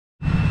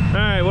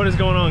what is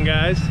going on,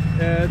 guys?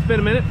 It's been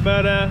a minute,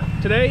 but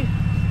today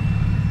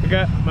I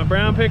got my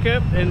brown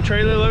pickup and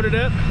trailer loaded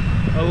up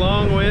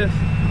along with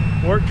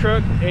work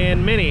truck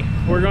and Mini.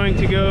 We're going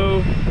to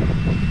go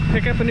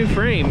pick up a new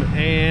frame,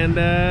 and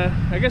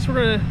I guess we're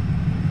gonna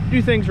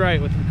do things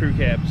right with the crew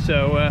cab.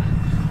 So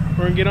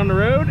we're gonna get on the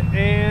road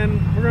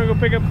and we're gonna go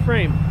pick up a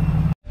frame.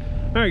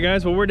 All right,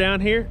 guys, well, we're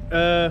down here.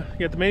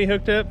 Got the Mini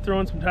hooked up,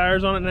 throwing some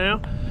tires on it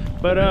now.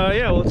 But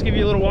yeah, well, let's give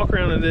you a little walk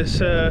around of this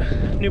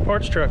new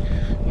parts truck.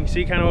 You can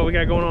see kind of what we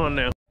got going on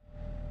now.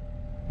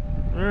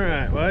 All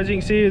right, well, as you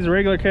can see, it's a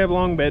regular cab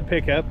long bed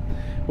pickup,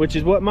 which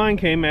is what mine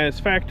came as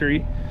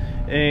factory.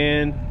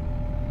 And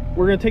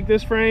we're gonna take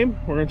this frame,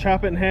 we're gonna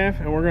chop it in half,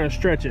 and we're gonna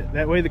stretch it.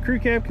 That way the crew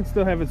cab can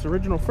still have its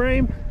original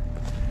frame,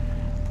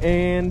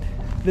 and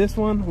this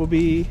one will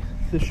be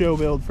the show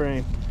build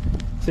frame.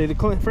 See,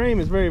 the frame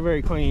is very,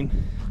 very clean.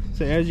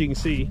 So as you can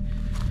see,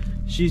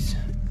 she's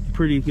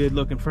pretty good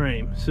looking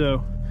frame.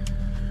 So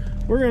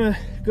we're gonna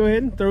go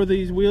ahead and throw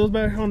these wheels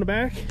back on the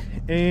back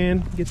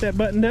and get that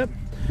buttoned up.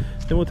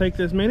 Then we'll take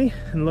this Mini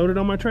and load it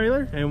on my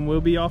trailer, and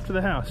we'll be off to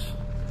the house.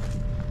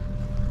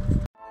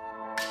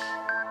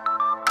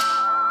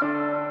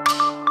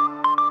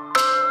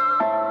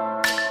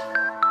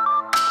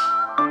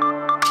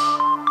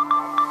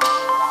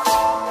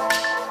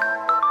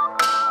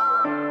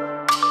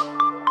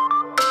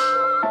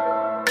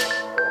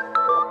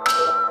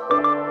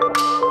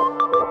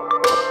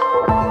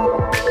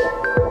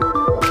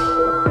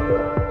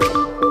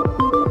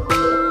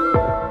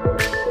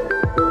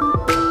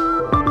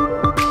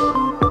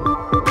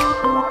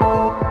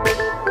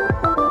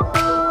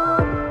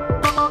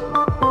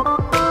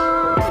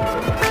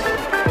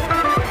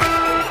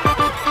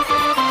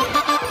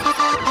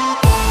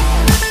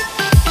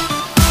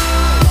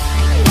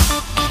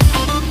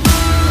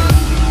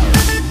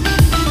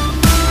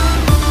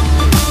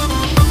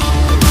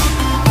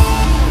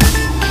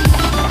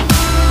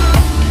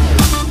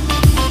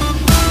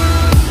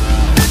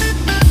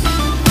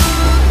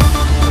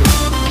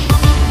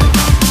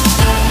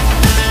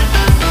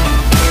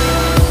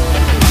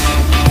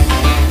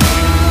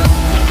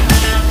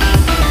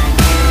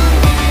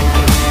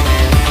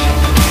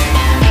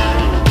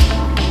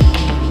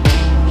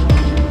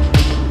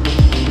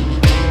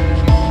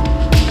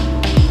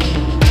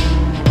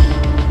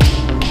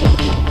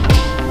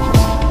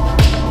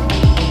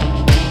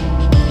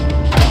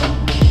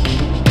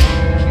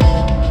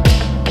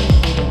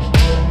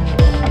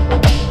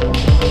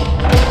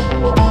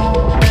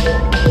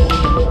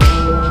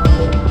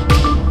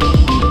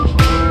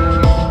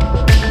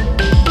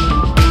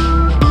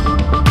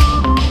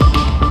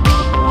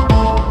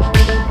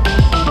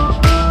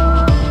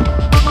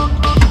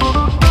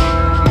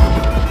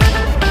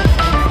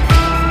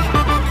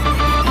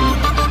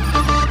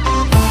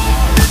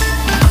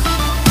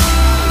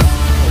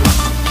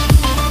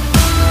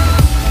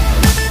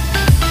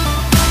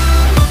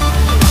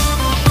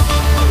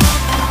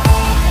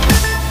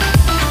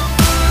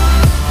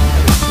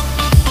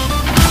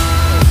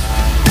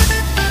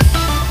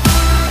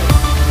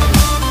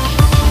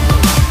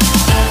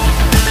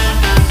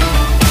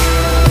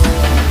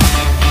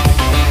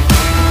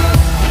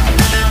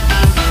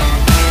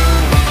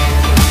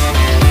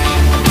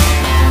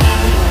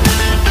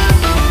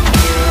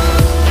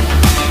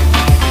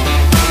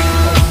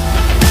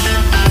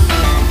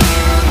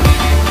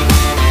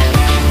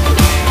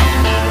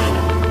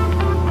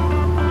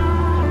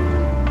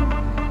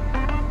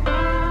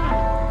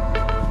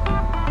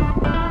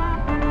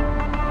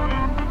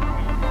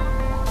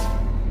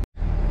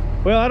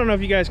 Well, I don't know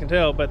if you guys can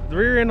tell, but the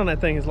rear end on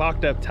that thing is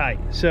locked up tight.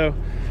 So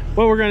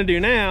what we're gonna do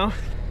now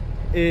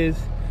is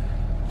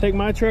take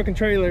my truck and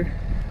trailer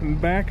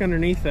back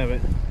underneath of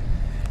it,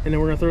 and then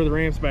we're gonna throw the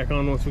ramps back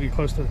on once we get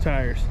close to the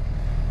tires.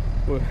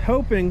 We're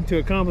hoping to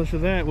accomplish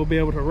with that, we'll be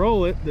able to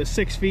roll it the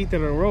 6 feet that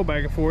it'll roll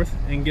back and forth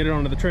and get it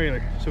onto the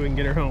trailer so we can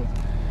get her home.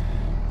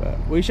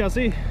 But we shall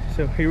see.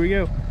 So here we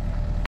go.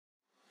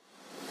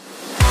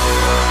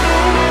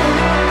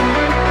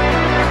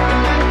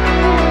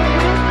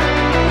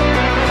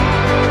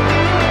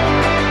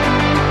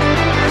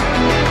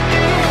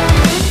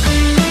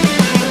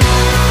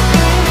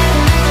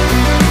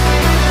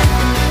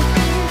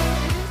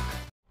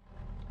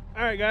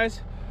 Alright, guys,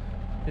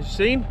 as you've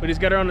seen, we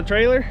just got her on the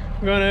trailer.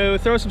 We're going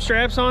to throw some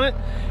straps on it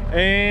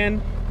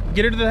and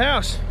get her to the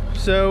house.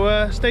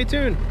 So stay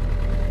tuned.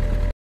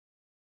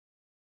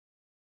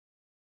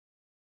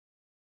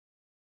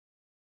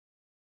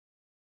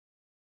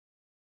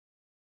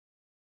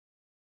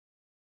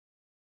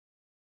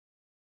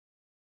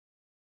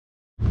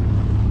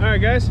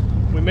 Alright, guys,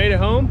 we made it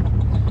home.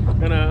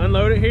 Gonna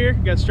unload it here.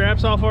 Got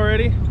straps off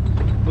already.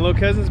 My little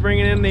cousin's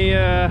bringing in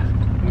the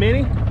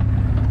Mini.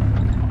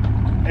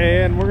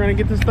 And we're gonna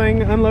get this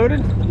thing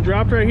unloaded,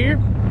 dropped right here,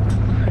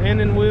 and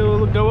then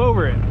we'll go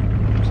over it.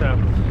 So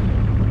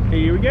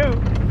here we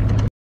go.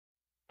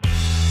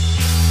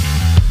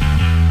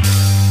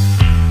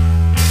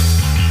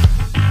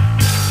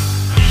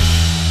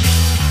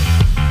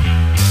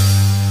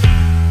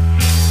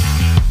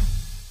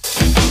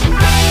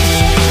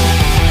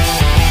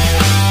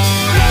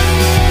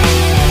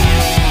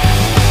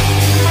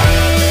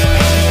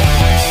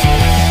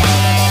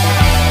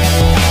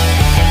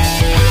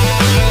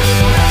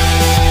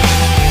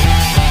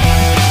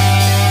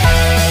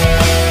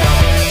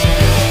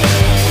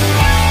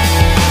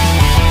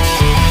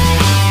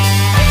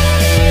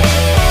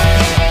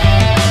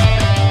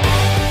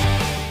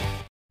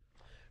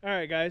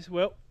 guys,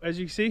 well, as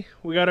you can see,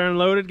 we got her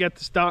unloaded, got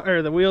the stock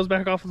or the wheels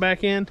back off the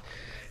back end,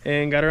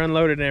 and got her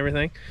unloaded and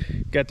everything.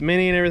 Got the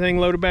Mini and everything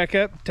loaded back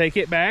up, take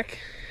it back,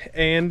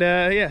 and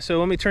yeah, so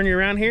let me turn you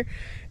around here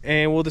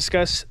and we'll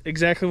discuss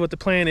exactly what the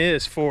plan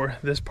is for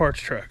this parts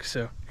truck.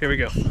 So here we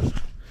go.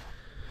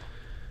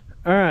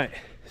 All right,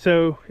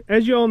 so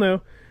as you all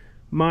know,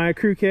 my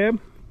crew cab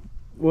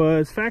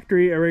was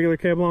factory a regular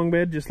cab long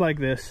bed just like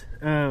this.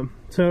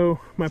 So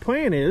my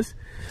plan is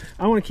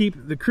I want to keep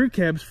the crew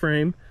cab's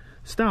frame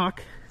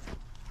stock,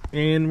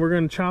 and we're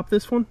going to chop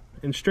this one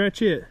and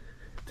stretch it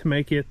to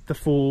make it the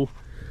full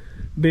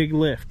big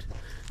lift.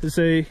 To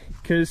say,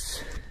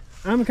 because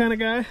I'm the kind of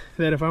guy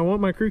that if I want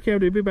my crew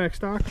cab to be back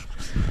stock,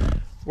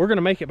 we're going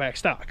to make it back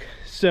stock.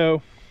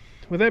 So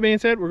with that being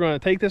said, we're going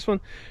to take this one,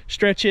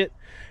 stretch it,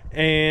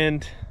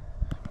 and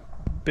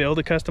build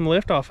a custom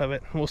lift off of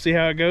it. We'll see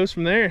how it goes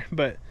from there.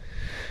 But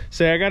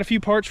so I got a few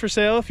parts for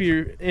sale.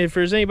 If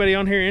there's anybody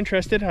on here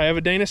interested, I have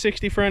a Dana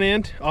 60 front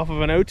end off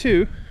of an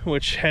 02,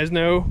 which has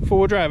no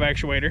four-wheel drive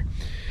actuator,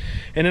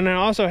 and then I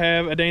also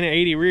have a Dana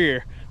 80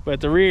 rear,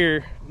 but the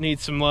rear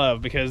needs some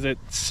love because it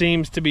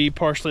seems to be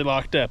partially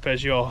locked up,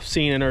 as you all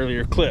seen in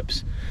earlier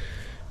clips.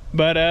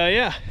 But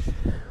yeah,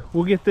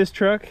 we'll get this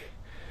truck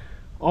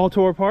all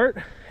tore apart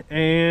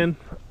and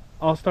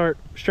I'll start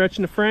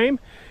stretching the frame,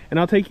 and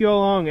I'll take you all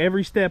along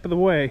every step of the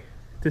way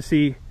to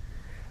see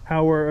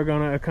how we're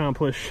going to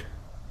accomplish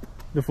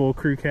the full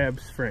crew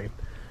cab's frame.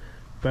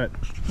 But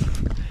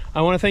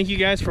I want to thank you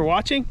guys for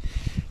watching,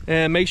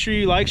 and make sure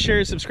you like, share,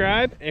 and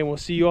subscribe, and we'll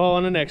see you all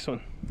on the next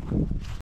one.